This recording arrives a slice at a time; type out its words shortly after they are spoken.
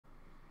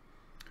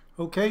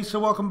Okay, so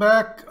welcome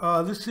back.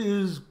 This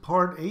is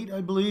part 8,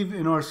 I believe,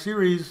 in our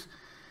series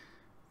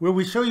where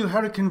we show you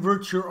how to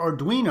convert your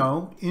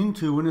Arduino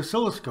into an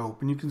oscilloscope.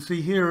 And you can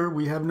see here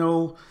we have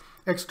no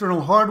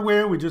external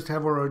hardware. We just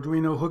have our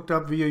Arduino hooked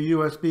up via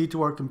USB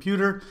to our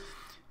computer.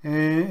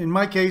 And in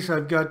my case,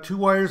 I've got 2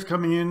 wires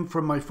coming in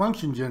from my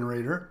function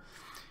generator.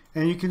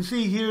 And you can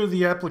see here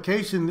the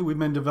application that we've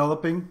been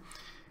developing.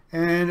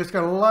 And it's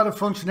got a lot of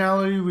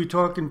functionality. We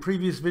talked in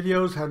previous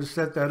videos how to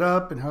set that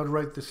up and how to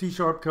write the C#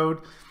 code.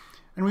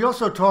 And we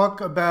also talk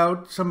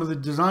about some of the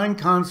design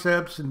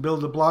concepts and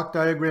build a block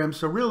diagram.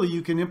 So really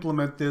you can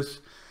implement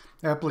this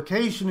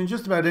application in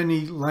just about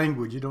any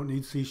language. You don't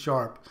need C#.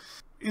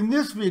 In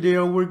this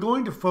video, we're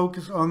going to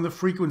focus on the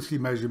frequency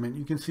measurement.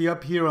 You can see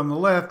up here on the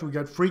left, we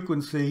got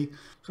frequency.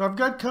 So I've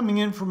got coming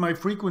in from my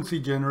frequency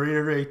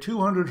generator a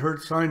 200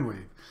 Hertz sine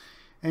wave.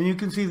 And you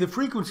can see the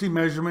frequency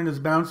measurement is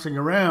bouncing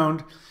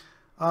around.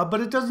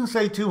 But it doesn't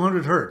say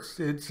 200 Hertz.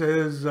 It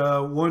says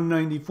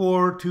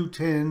 194,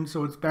 210,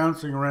 so it's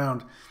bouncing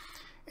around.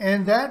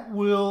 And that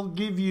will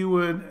give you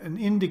an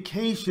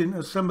indication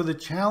of some of the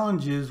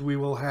challenges we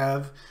will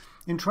have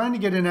in trying to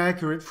get an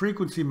accurate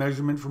frequency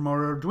measurement from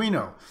our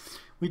Arduino.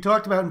 We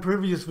talked about in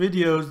previous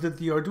videos that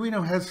the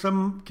Arduino has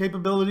some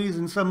capabilities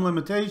and some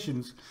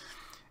limitations.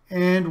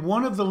 And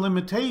one of the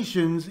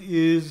limitations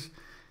is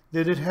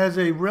that it has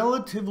a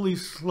relatively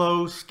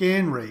slow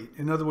scan rate.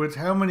 In other words,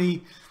 how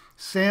many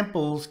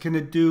samples can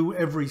it do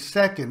every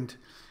second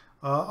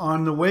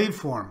on the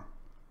waveform.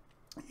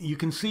 You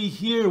can see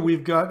here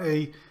we've got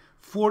a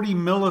 40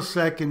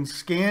 millisecond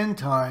scan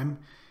time,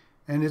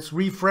 and it's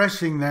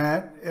refreshing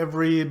that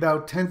every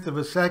about 1/10 of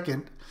a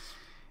second.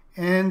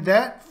 And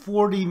that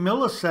 40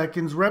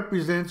 milliseconds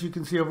represents, you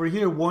can see over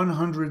here,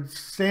 100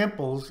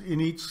 samples in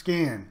each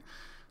scan.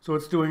 So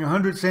it's doing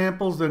 100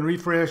 samples, then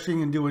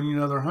refreshing and doing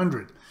another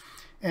 100.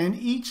 And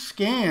each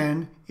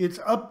scan, it's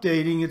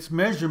updating its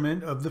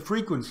measurement of the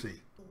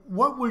frequency.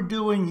 What we're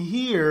doing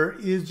here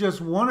is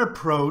just one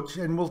approach,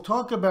 and we'll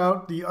talk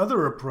about the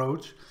other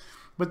approach.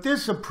 But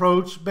this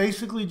approach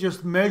basically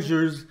just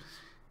measures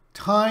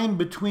time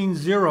between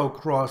zero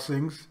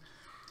crossings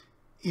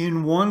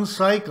in one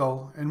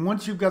cycle. And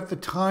once you've got the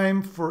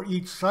time for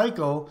each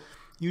cycle,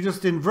 you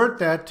just invert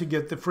that to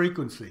get the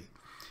frequency.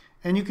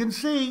 And you can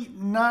see,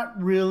 not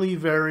really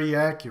very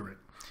accurate.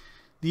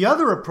 The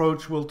other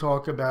approach we'll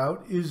talk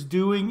about is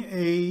doing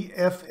a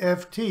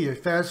FFT, a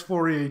fast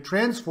Fourier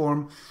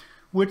transform,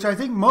 which I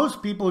think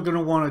most people are going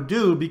to want to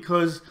do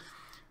because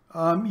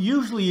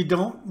usually you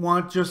don't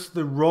want just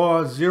the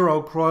raw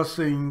zero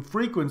crossing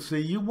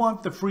frequency. You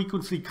want the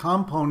frequency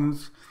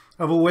components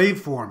of a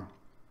waveform.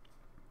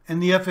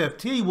 And the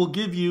FFT will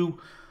give you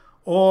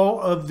all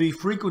of the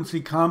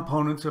frequency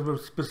components of a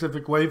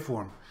specific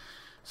waveform.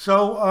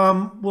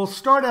 So we'll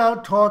start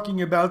out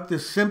talking about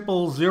this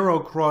simple zero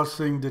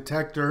crossing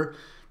detector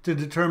to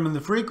determine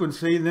the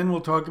frequency, and then we'll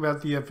talk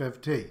about the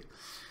FFT.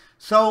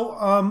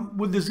 So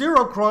with the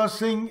zero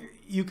crossing,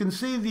 you can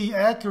see the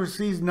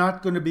accuracy is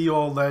not going to be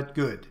all that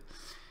good.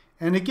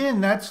 And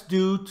again, that's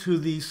due to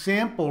the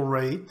sample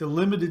rate, the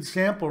limited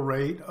sample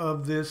rate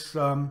of this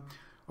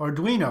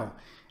Arduino.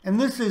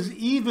 And this is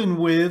even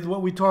with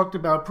what we talked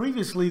about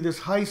previously,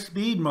 this high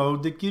speed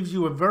mode that gives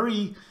you a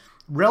very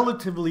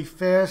relatively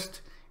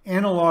fast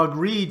analog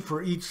read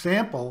for each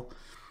sample,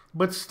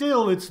 but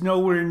still it's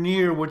nowhere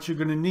near what you're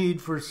going to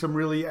need for some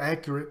really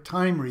accurate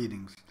time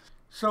readings.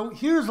 So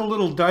here's a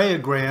little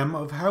diagram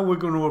of how we're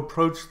going to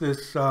approach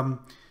this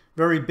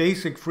very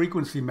basic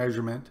frequency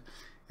measurement.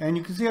 And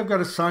you can see I've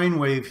got a sine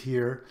wave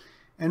here.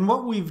 And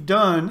what we've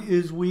done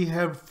is we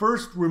have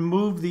first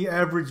removed the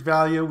average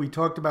value. We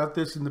talked about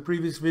this in the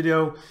previous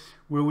video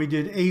where we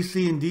did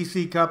AC and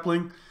DC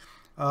coupling.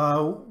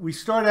 We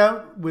start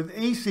out with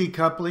AC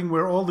coupling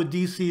where all the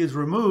DC is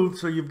removed,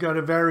 so you've got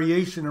a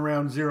variation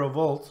around 0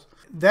 volts.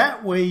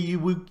 That way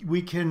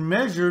we can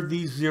measure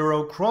these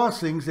zero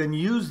crossings and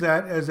use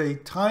that as a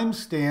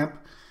timestamp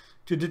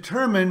to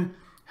determine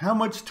how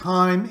much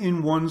time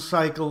in one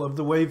cycle of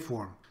the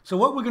waveform. So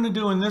what we're going to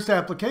do in this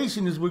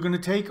application is we're going to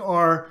take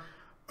our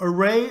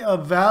array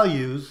of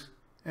values,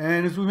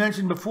 and as we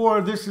mentioned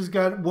before, this has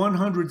got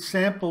 100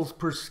 samples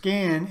per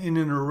scan in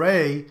an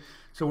array.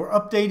 So we're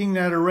updating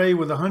that array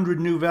with 100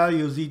 new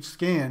values each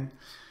scan.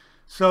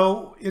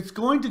 So it's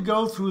going to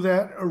go through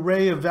that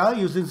array of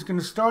values, and it's going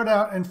to start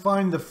out and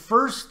find the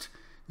first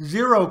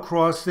zero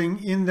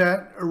crossing in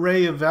that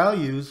array of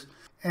values.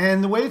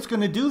 And the way it's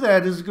going to do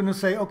that is it's going to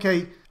say,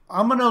 okay,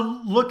 I'm going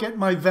to look at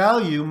my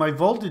value, my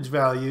voltage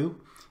value.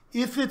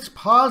 If it's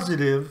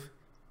positive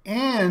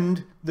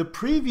and the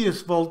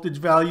previous voltage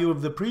value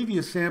of the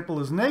previous sample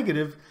is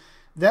negative,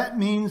 that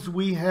means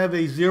we have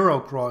a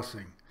zero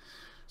crossing.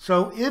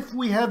 So if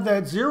we have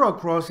that zero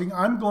crossing,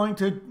 I'm going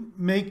to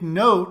make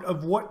note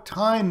of what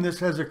time this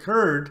has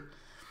occurred.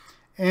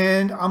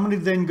 And I'm going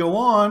to then go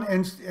on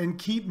and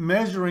keep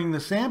measuring the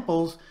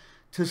samples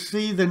to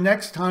see the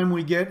next time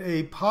we get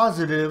a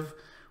positive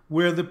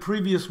where the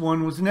previous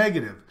one was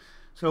negative.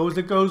 So as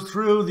it goes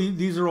through,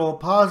 these are all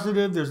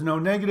positive. There's no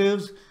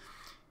negatives.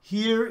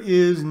 Here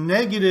is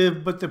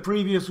negative, but the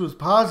previous was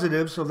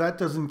positive, so that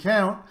doesn't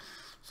count.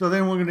 So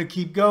then we're going to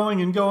keep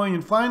going and going.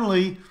 And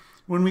finally,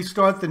 when we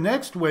start the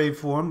next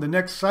waveform, the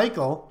next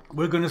cycle,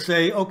 we're going to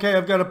say, okay,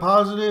 I've got a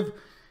positive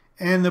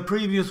and the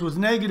previous was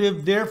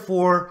negative.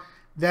 Therefore,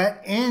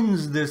 that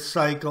ends this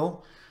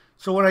cycle.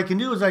 So what I can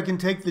do is I can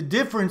take the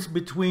difference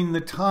between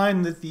the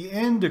time that the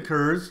end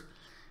occurs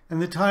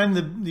and the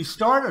time the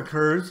start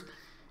occurs,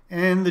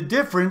 and the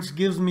difference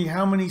gives me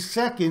how many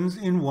seconds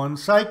in one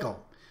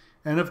cycle.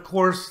 And of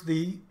course,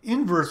 the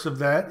inverse of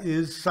that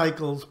is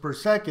cycles per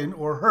second,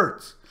 or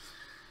hertz.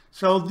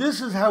 So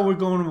this is how we're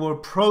going to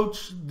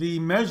approach the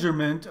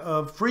measurement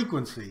of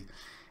frequency.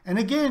 And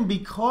again,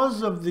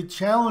 because of the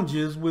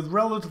challenges with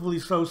relatively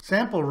slow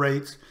sample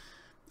rates,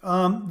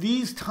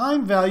 these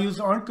time values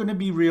aren't going to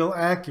be real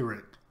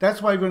accurate.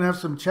 That's why you're going to have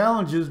some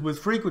challenges with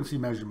frequency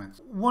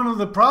measurements. One of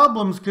the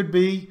problems could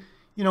be,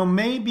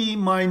 maybe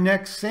my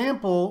next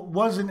sample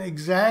wasn't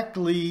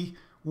exactly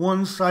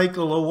one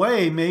cycle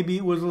away. Maybe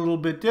it was a little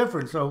bit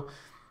different. So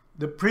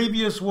the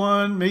previous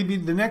one, maybe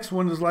the next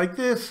one is like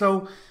this.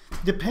 So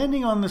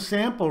depending on the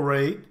sample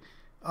rate,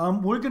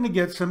 we're going to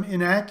get some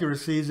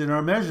inaccuracies in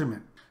our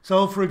measurement.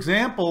 So for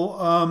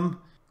example,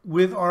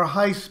 with our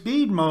high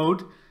speed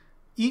mode,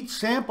 each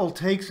sample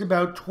takes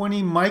about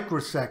 20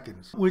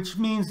 microseconds, which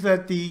means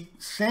that the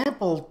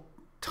sample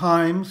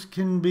times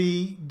can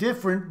be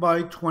different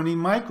by 20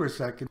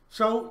 microseconds.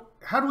 So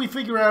how do we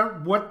figure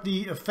out what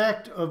the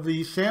effect of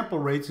the sample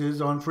rates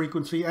is on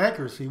frequency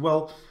accuracy?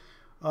 Well,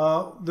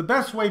 the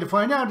best way to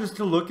find out is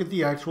to look at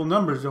the actual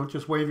numbers. Don't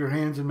just wave your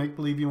hands and make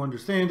believe you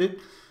understand it.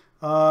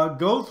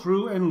 Go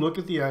through and look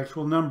at the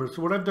actual numbers.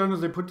 So what I've done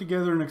is I put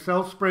together an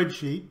Excel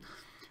spreadsheet.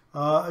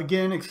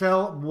 Again,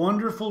 Excel,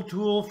 wonderful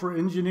tool for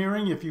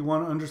engineering. If you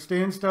want to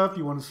understand stuff,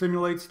 you want to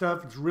simulate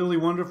stuff, it's really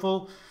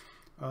wonderful.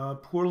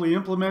 Poorly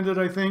implemented,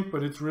 I think,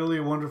 but it's really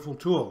a wonderful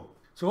tool.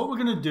 So what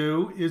we're going to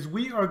do is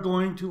we are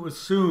going to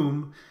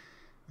assume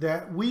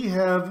that we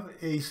have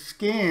a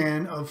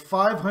scan of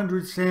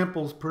 500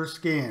 samples per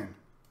scan.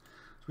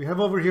 So we have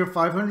over here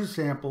 500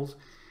 samples,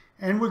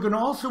 and we're going to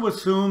also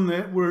assume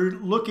that we're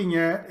looking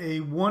at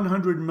a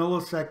 100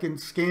 millisecond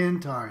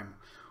scan time,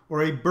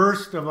 or a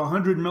burst of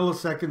 100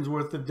 milliseconds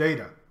worth of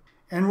data.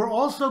 And we're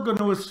also going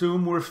to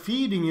assume we're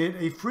feeding it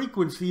a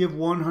frequency of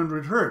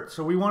 100 hertz.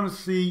 So we want to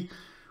see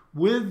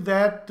with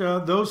that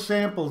those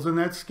samples and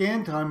that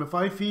scan time, if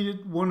I feed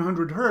it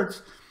 100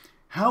 hertz,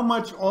 how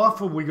much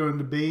off are we going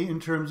to be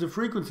in terms of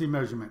frequency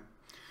measurement?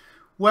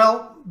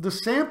 Well, the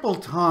sample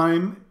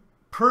time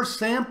per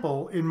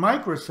sample in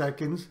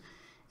microseconds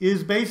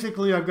is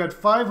basically, I've got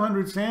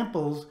 500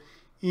 samples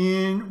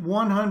in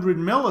 100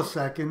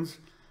 milliseconds.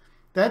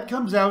 That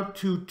comes out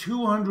to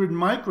 200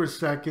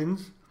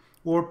 microseconds,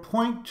 or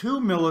 0.2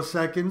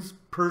 milliseconds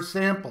per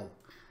sample.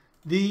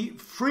 The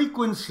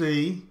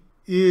frequency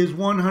is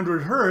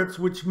 100 hertz,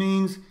 which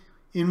means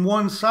in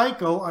one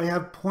cycle I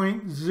have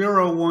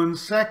 0.01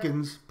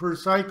 seconds per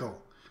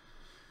cycle.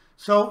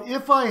 So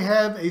if I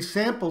have a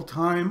sample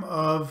time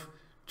of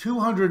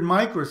 200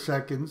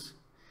 microseconds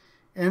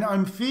and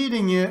I'm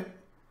feeding it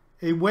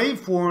a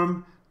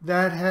waveform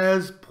that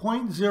has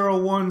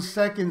 0.01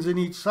 seconds in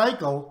each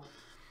cycle,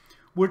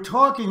 we're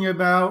talking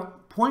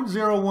about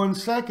 0.01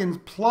 seconds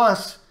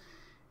plus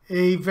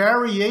a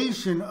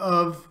variation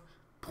of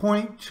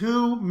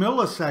 0.2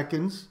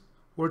 milliseconds,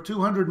 or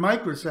 200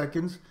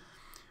 microseconds.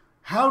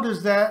 How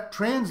does that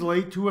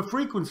translate to a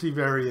frequency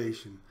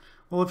variation?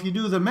 Well, if you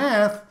do the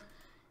math,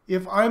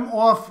 if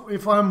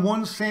I'm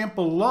one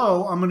sample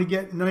low, I'm going to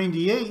get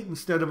 98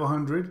 instead of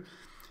 100,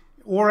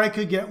 or I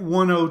could get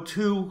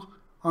 102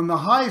 on the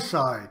high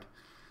side.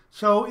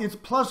 So it's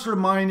plus or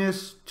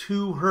minus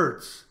 2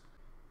 hertz.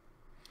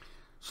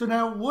 So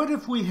now what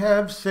if we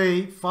have,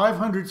 say,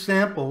 500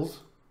 samples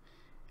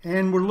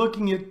and we're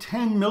looking at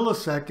 10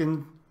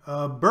 millisecond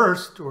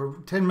burst, or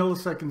 10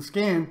 millisecond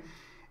scan,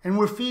 and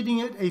we're feeding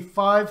it a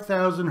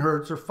 5,000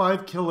 hertz or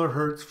 5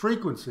 kilohertz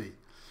frequency?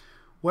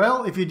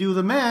 Well, if you do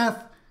the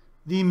math,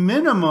 the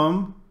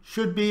minimum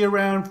should be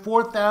around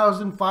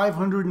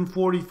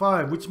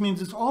 4,545, which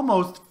means it's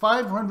almost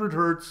 500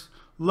 hertz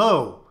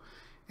low,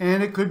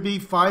 and it could be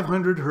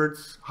 500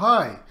 hertz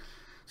high.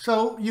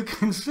 So you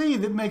can see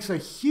that makes a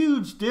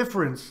huge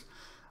difference,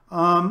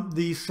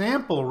 the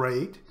sample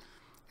rate.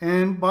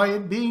 And by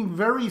it being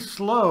very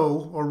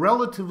slow, or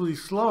relatively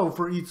slow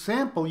for each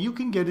sample, you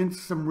can get into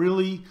some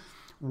really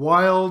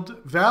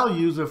wild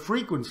values of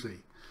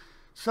frequency.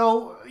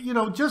 So,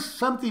 just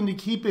something to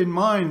keep in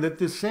mind, that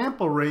this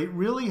sample rate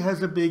really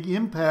has a big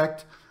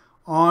impact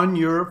on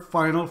your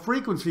final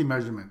frequency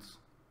measurements.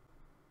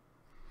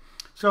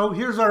 So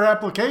here's our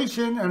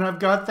application, and I've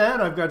got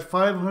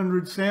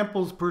 500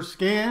 samples per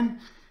scan,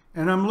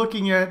 and I'm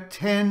looking at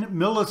 10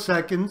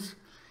 milliseconds.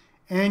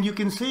 And you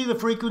can see the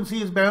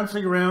frequency is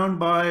bouncing around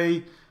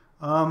by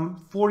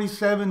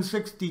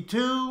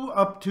 4762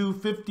 up to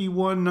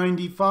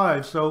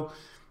 5195. So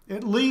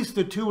at least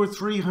a 200 or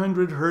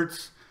 300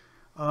 hertz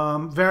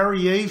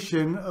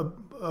variation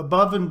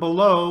above and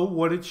below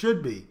what it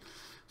should be.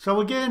 So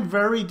again,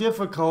 very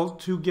difficult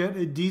to get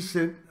a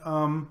decent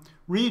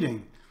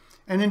reading.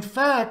 And in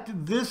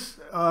fact, this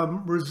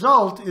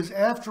result is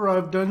after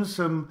I've done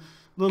some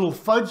little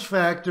fudge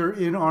factor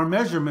in our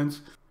measurements.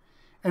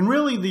 And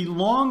really, the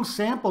long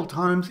sample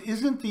times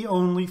isn't the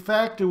only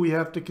factor we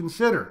have to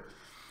consider.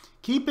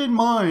 Keep in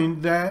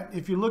mind that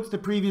if you look at the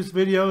previous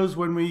videos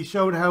when we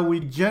showed how we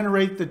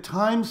generate the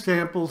time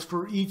samples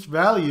for each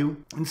value,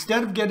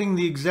 instead of getting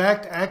the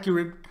exact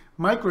accurate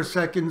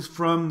microseconds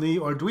from the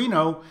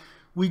Arduino,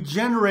 we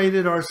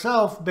generated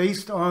ourselves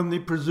based on the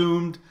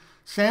presumed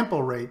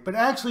sample rate. But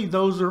actually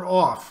those are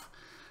off.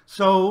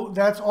 So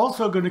that's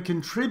also going to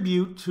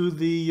contribute to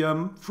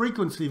the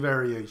frequency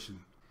variation.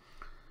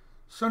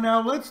 So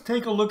now let's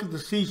take a look at the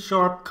C#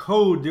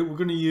 code that we're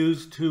going to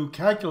use to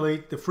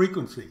calculate the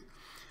frequency.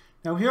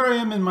 Now here I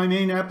am in my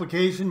main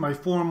application, my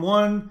Form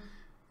 1,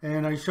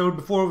 and I showed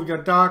before we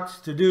got docs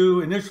to do,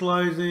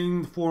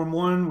 initializing, Form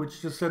 1,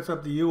 which just sets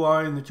up the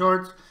UI and the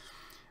charts.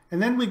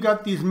 And then we've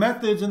got these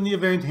methods and the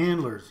event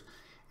handlers.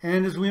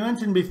 And as we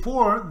mentioned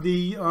before,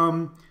 the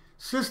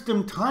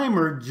system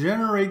timer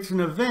generates an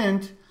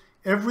event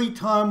every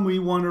time we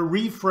want to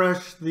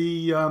refresh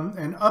the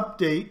and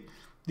update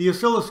the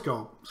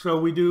oscilloscope. So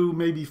we do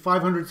maybe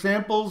 500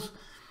 samples,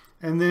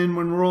 and then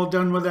when we're all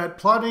done with that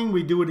plotting,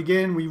 we do it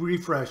again, we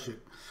refresh it.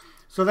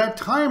 So that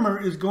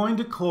timer is going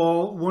to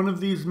call one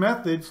of these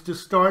methods to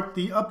start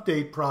the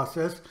update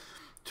process,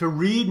 to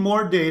read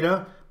more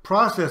data,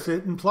 process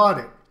it, and plot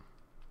it.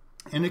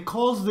 And it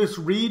calls this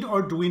read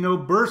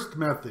Arduino burst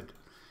method.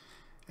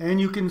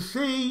 And you can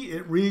see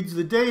it reads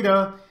the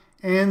data,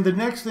 and the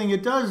next thing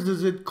it does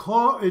is it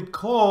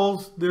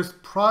calls this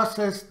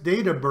process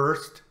data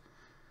burst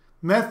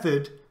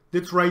method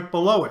that's right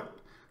below it.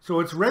 So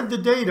it's read the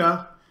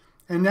data,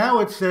 and now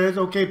it says,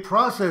 okay,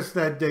 process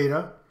that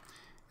data.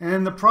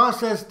 And the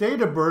process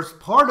data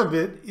burst, part of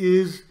it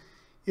is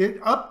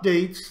it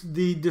updates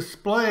the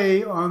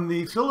display on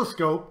the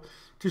oscilloscope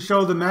to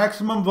show the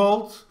maximum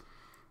volts,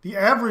 the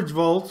average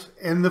volts,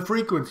 and the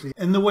frequency.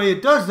 And the way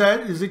it does that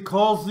is it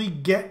calls the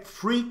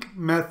getFreq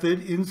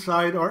method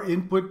inside our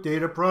input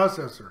data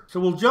processor. So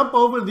we'll jump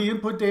over to the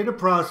input data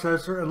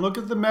processor and look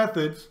at the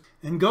methods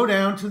and go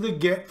down to the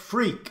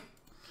getFreq.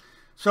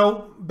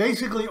 So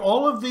basically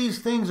all of these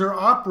things are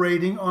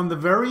operating on the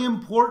very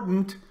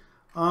important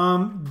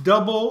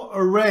double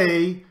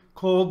array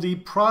called the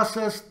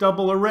process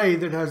double array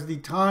that has the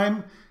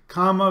time,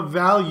 comma,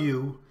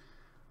 value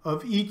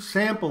of each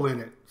sample in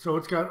it. So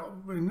it's got,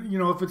 you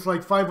know, if it's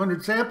like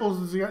 500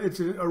 samples, it's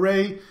an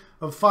array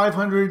of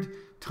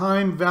 500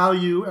 time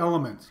value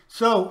elements.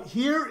 So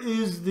here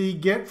is the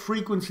get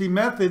frequency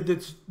method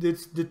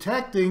that's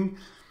detecting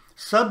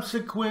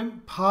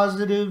subsequent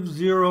positive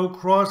zero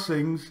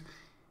crossings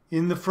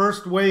in the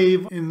first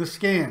wave in the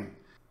scan.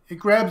 It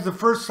grabs the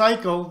first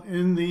cycle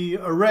in the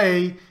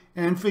array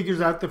and figures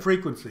out the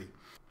frequency.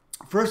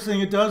 First thing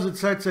it does, it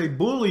sets a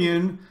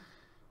Boolean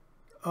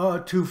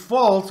to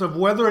false of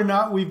whether or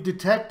not we've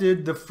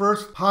detected the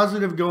first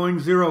positive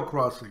going zero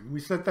crossing. We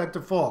set that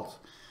to false.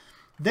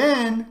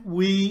 Then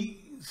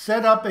we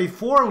set up a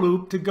for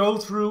loop to go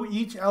through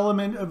each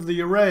element of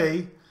the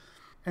array,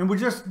 and we're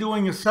just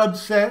doing a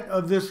subset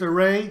of this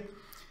array.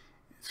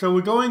 So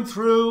we're going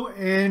through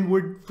and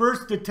we're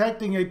first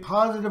detecting a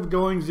positive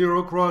going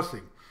zero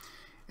crossing.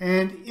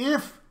 And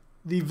if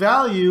the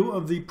value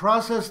of the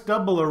process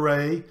double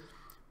array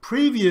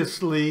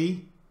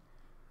previously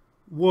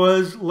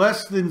was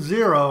less than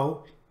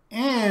 0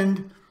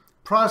 and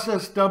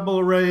process double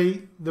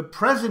array, the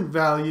present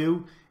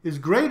value is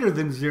greater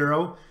than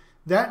 0,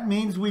 that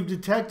means we've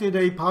detected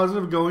a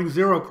positive going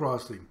zero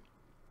crossing.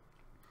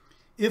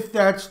 If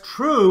that's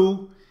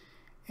true,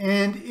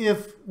 and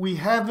if we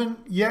haven't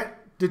yet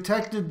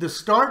detected the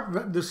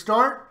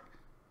start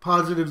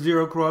positive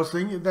zero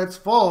crossing, if that's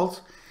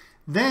false,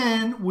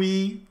 then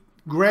we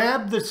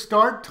grab the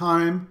start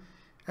time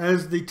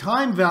as the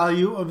time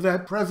value of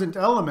that present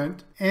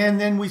element, and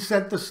then we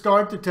set the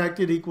start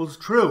detected equals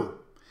true.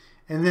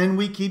 And then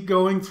we keep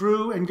going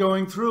through and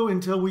going through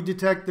until we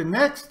detect the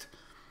next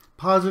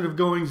positive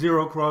going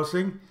zero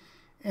crossing.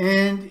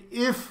 And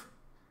if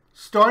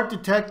start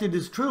detected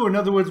is true, in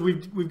other words,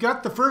 we've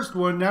got the first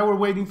one, now we're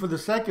waiting for the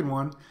second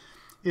one.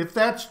 If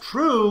that's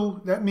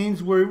true, that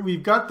means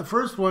we've got the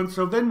first one,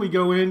 so then we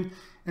go in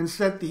and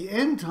set the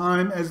end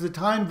time as the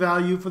time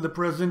value for the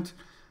present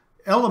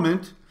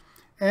element,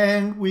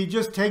 and we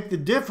just take the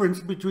difference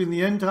between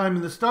the end time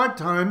and the start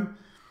time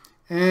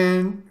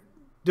and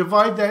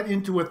divide that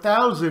into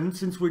 1,000,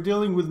 since we're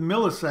dealing with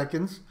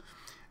milliseconds,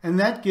 and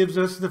that gives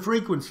us the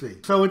frequency.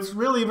 So it's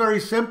really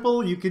very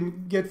simple. You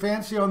can get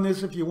fancy on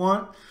this if you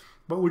want,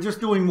 but we're just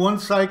doing one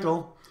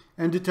cycle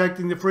and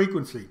detecting the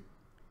frequency.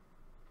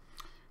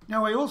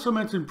 Now, I also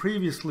mentioned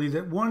previously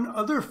that one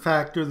other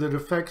factor that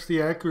affects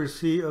the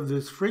accuracy of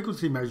this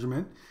frequency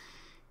measurement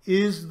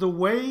is the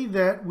way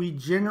that we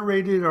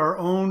generated our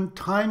own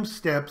time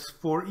steps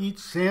for each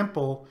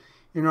sample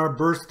in our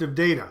burst of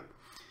data.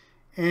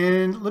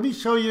 And let me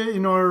show you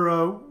in our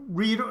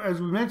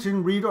as we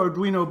mentioned, read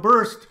Arduino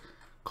burst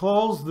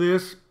calls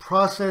this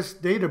process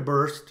data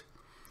burst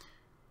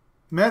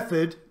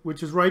method,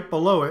 which is right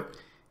below it.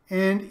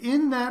 And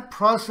in that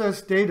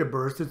process data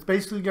burst, it's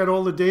basically got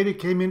all the data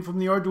came in from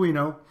the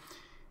Arduino,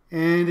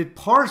 and it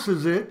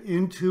parses it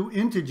into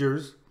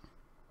integers,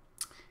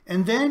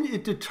 and then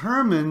it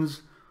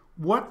determines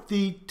what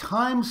the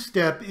time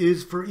step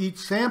is for each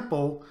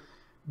sample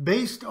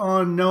based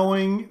on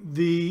knowing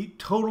the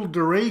total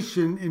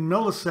duration in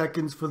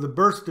milliseconds for the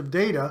burst of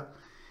data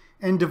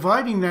and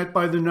dividing that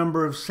by the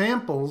number of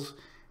samples.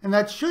 And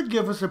that should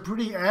give us a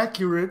pretty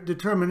accurate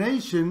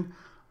determination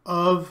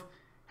of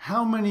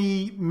how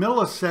many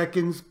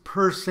milliseconds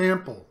per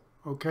sample,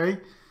 okay?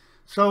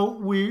 So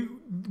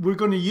we're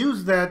going to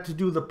use that to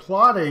do the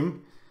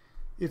plotting.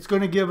 It's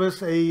going to give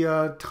us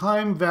a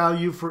time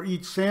value for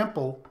each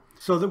sample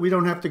so that we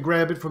don't have to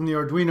grab it from the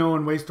Arduino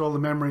and waste all the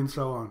memory and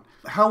so on.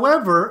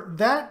 However,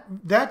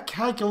 that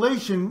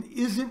calculation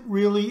isn't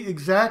really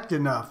exact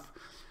enough.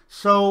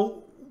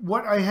 So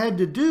what I had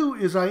to do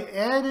is I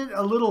added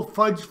a little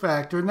fudge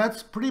factor, and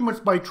that's pretty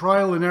much by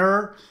trial and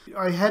error.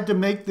 I had to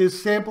make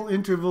this sample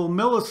interval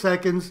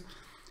milliseconds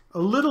a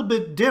little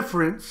bit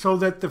different so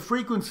that the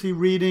frequency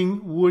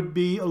reading would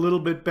be a little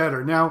bit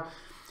better. Now,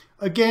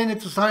 again,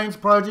 it's a science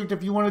project.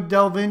 If you want to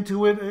delve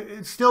into it,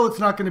 it's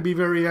not going to be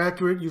very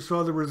accurate. You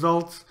saw the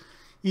results.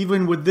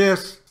 Even with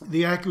this,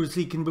 the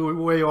accuracy can be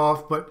way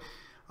off. But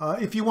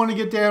if you want to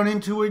get down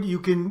into it, you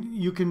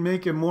can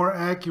make a more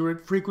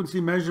accurate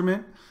frequency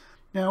measurement.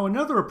 Now,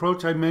 another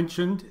approach I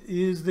mentioned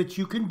is that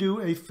you can do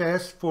a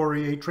fast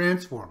Fourier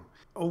transform.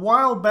 A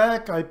while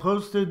back, I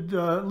posted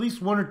at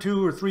least 1 or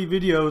 2 or 3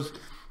 videos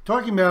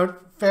talking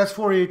about fast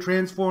Fourier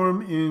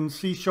transform in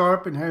C#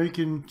 and how you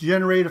can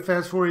generate a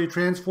fast Fourier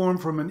transform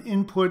from an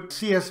input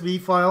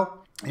CSV file.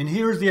 And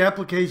here's the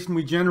application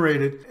we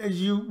generated. As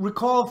you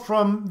recall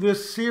from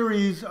this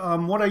series,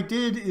 what I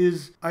did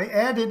is I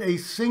added a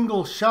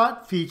single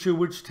shot feature,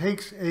 which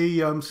takes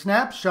a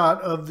snapshot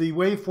of the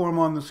waveform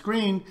on the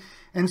screen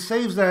and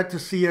saves that to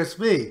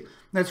CSV.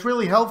 That's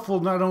really helpful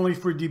not only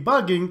for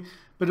debugging,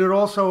 but it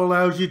also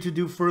allows you to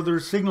do further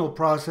signal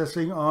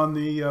processing on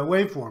the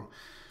waveform.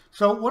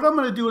 So what I'm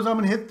going to do is I'm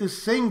going to hit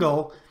this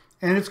single,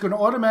 and it's going to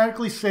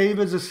automatically save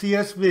as a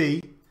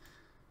CSV.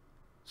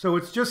 So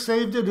it's just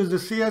saved it as a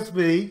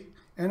CSV,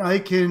 and I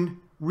can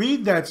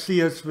read that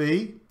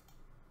CSV.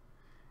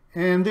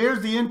 And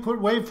there's the input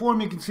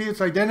waveform. You can see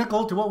it's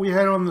identical to what we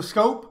had on the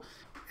scope.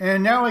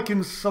 And now I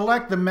can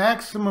select the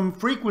maximum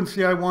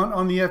frequency I want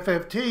on the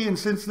FFT. And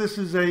since this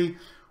is a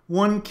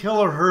 1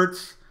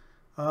 kilohertz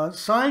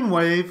sine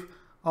wave,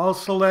 I'll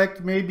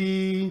select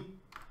maybe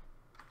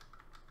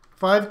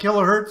 5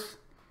 kilohertz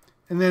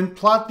and then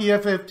plot the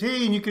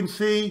FFT. And you can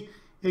see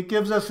it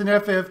gives us an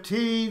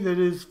FFT that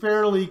is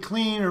fairly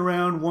clean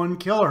around 1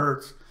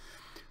 kilohertz.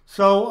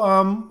 So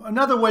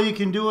another way you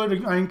can do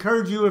it, I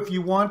encourage you, if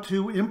you want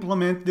to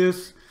implement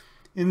this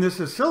in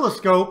this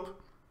oscilloscope,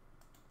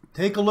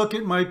 take a look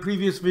at my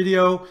previous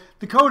video.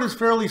 The code is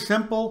fairly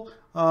simple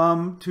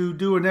to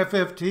do an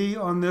FFT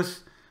on this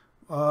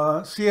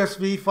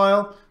CSV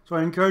file, so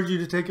I encourage you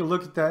to take a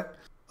look at that.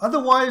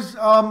 Otherwise,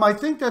 I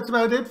think that's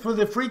about it for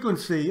the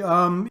frequency.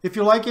 If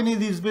you like any of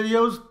these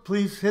videos,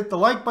 please hit the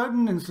like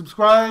button and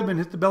subscribe and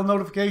hit the bell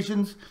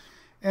notifications.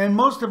 And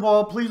most of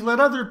all, please let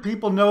other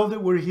people know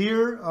that we're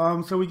here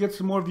so we get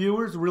some more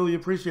viewers. Really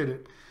appreciate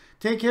it.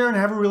 Take care and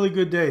have a really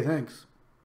good day. Thanks.